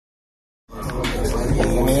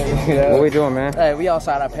Yeah. What we doing, man? Hey, we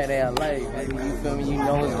outside of PAYDAY LA, baby. You feel me? You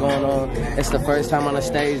know what's going on. It's the first time on the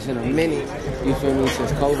stage in a minute. You feel me?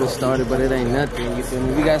 Since COVID started, but it ain't nothing. You feel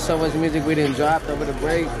me? We got so much music we didn't drop over the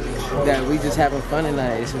break that we just having fun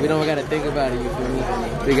tonight. So we don't gotta think about it. You feel me?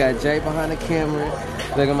 We got Jay behind the camera.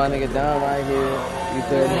 Look at my nigga Don right here. You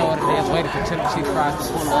feel me? You know what it is? Waiting for Tennessee fries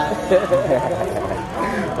to pull up.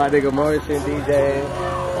 My nigga Morrison DJ.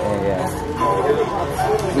 Yeah.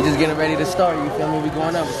 We just getting ready to start, you feel me? We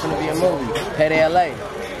going up, it's gonna be a movie. PAYDAY LA.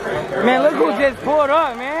 Man, look who just pulled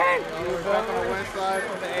up, man. We're back on the west side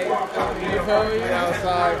from the 8th. You feel me?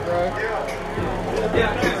 Outside, bro.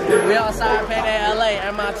 We outside PAYDAY LA,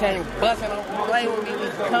 and my team busting on play with me,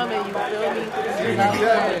 he's coming, you feel me?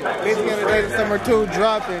 Yeah. Busy in the Days of Summer 2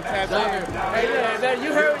 dropping. Tap in. Hey, yeah,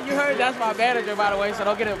 you heard, that's my manager, by the way, so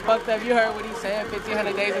don't get it fucked up. You heard what he said,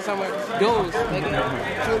 1,500 Days of Summer dudes,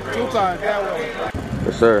 nigga. Two times that way.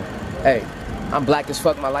 Yes, sir. Hey, I'm black as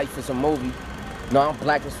fuck, my life is a movie. No, I'm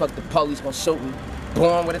black as fuck, the police gon' shoot me.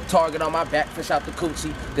 Born with a target on my back, fish out the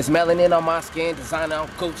coochie. There's melanin on my skin, designer on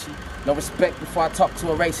Gucci. No respect before I talk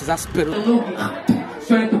to a racist, I spit a loogie.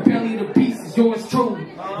 Straight up the belly, the beast is yours truly.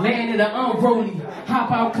 Landed an unruly. Hop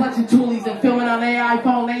out clutching toolies and filming on their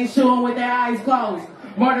iPhone. They ain't shooting with their eyes closed.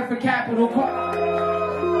 Murder for capital.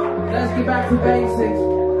 Let's get back to basics.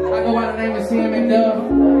 I go by the name of Mcduff.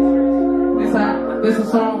 This a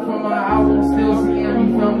song from my album, Still CM,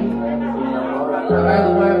 you feel me?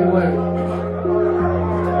 Available everywhere.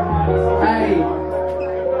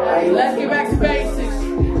 Hey, let's get back to basics.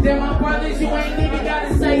 They're my brothers, you ain't even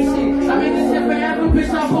gotta say shit. I'm in this shit forever, bitch,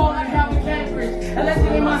 I'm ball like Calvin Cambridge.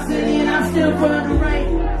 Elected in my city and I'm still feeling the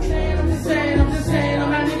rain. I'm just saying, I'm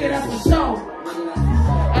that nigga, that's for sure.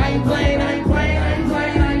 I ain't playing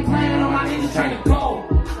on my niggas trying to go.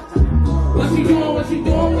 What you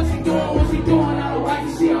doing, I don't like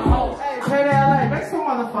to see a hoe. Hey, PAYDAY LA, make some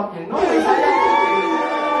motherfucking noise.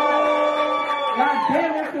 God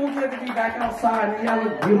damn, it feels good to be back outside, and y'all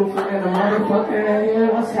look beautiful in the motherfucker. Yeah,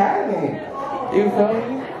 what's happening? You feel me?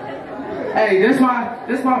 Hey, this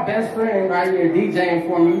my best friend right here, DJing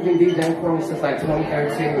for me. You've been DJing for me since like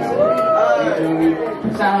 2013. So, you feel me?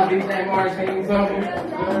 Shout out DJ Martin, you feel me?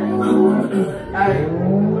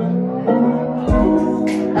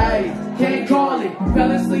 Hey, can't call it.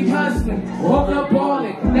 Fell asleep hustling, woke up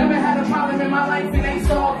balling. Never had a problem in my life, it ain't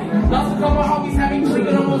solving. Lost a couple homies, had me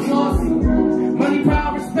tweaking almost lost it. Money,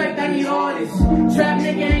 pride, respect, I need all this. Trap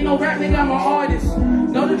nigga ain't no rap nigga, I'm an artist.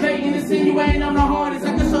 No debating, insinuating I'm the hardest. I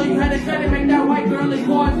can show you how to cut it, make that white girl look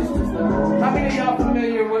gorgeous. How many of y'all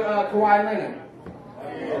familiar with Kawhi Leonard?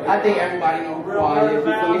 I think everybody knows who Kawhi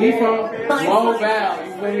is. He's from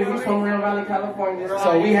Mobile, he's from Real Valley, California.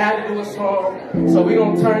 So we had to do a song, so we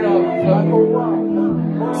gonna turn up.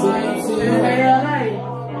 Hey, LA,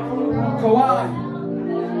 Kawhi.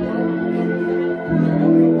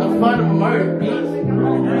 I'm fun to murder, bitch.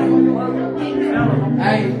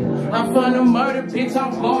 Hey, I'm fun to murder, bitch.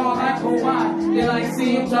 I'm ball like Kawhi. They like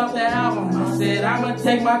see him drop the album. I said I'ma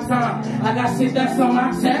take my time. I got shit that's on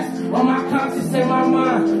my chest, on my conscience and my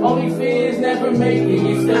mind. Only fears never make it.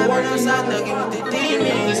 You still working outside thugging with the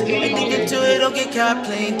demons. Ain't thinking to it, don't get caught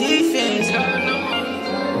playing defense.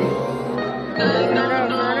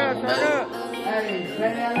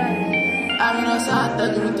 I've been outside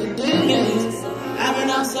thugging with the demons. I've been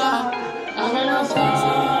outside thugging with the demons. I've been outside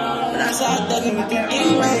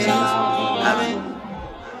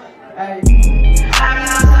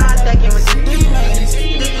thugging with the demons.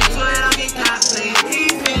 Thinking to it, don't get caught playing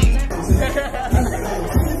defense.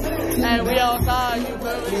 Hey, we outside, you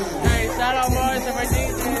feel me? Hey, shout out Morrison for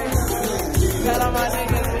DJ. Shout out my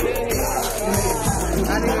niggas.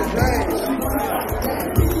 I need a drink.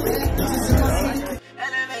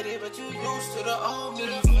 But you used to the old me.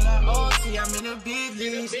 Feel like OT, I'm in the big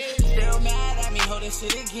leagues. Still mad at me, holding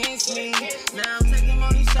shit against me. Now I'm taking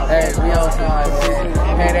money shots. Hey, we outside,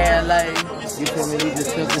 PAYDAY LA. You feel me? We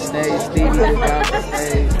just took the stage. Stevie just dropped the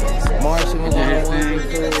stage. Marshall was in the one. We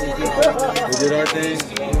did our thing. You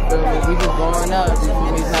feel me? We just going up. You feel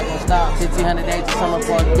me? It's not gonna stop. 1,500 Days of Summer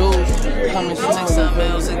for a dude. Coming soon. Something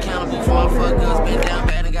else accountable for my fuckers. Been down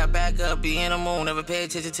bad and got back up. Be in the moon. Never pay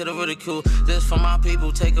attention to the ridicule. Just for my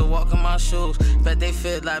people, take a walk in my shoes. Bet they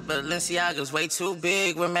fit like Balenciaga's way too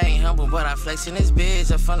big. Remain humble, but I flex in this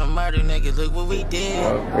bitch. I found a murder nigga. Look what we did.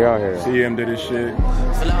 We out here. CM did his shit.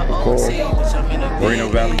 Feel like OT, bitch, I'm in the Reno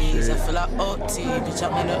Valley shit. I feel like OT, bitch,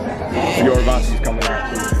 I'm in the Your Vance's coming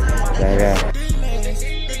out too. Yeah.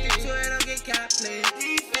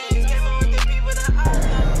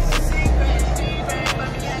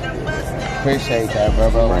 Appreciate that, bro.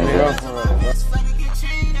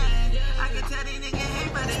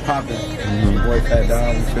 popping. Boy Fat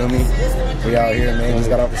Dom, you feel me? We out here, man. Just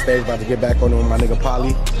got off the stage, about to get back on with my nigga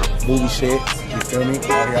Polly. Movie shit, you feel me?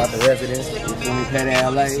 Out here out the residence. You feel me? Playing in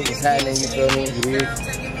LA, what's happening, you feel me? You dig?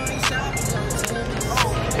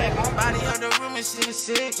 Body on the room and shit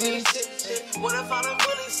sick. What if all the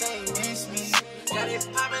bullies say miss me? Got it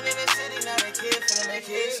popping in the city, now the kid finna make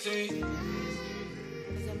history.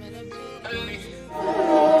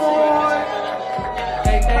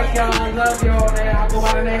 Hey, thank y'all. I love y'all, man. I go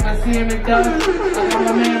by the name of Mcduff. I got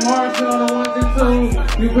my man Marshall on the 1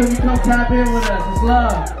 and 2. You really come tap in with us. It's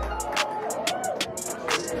love.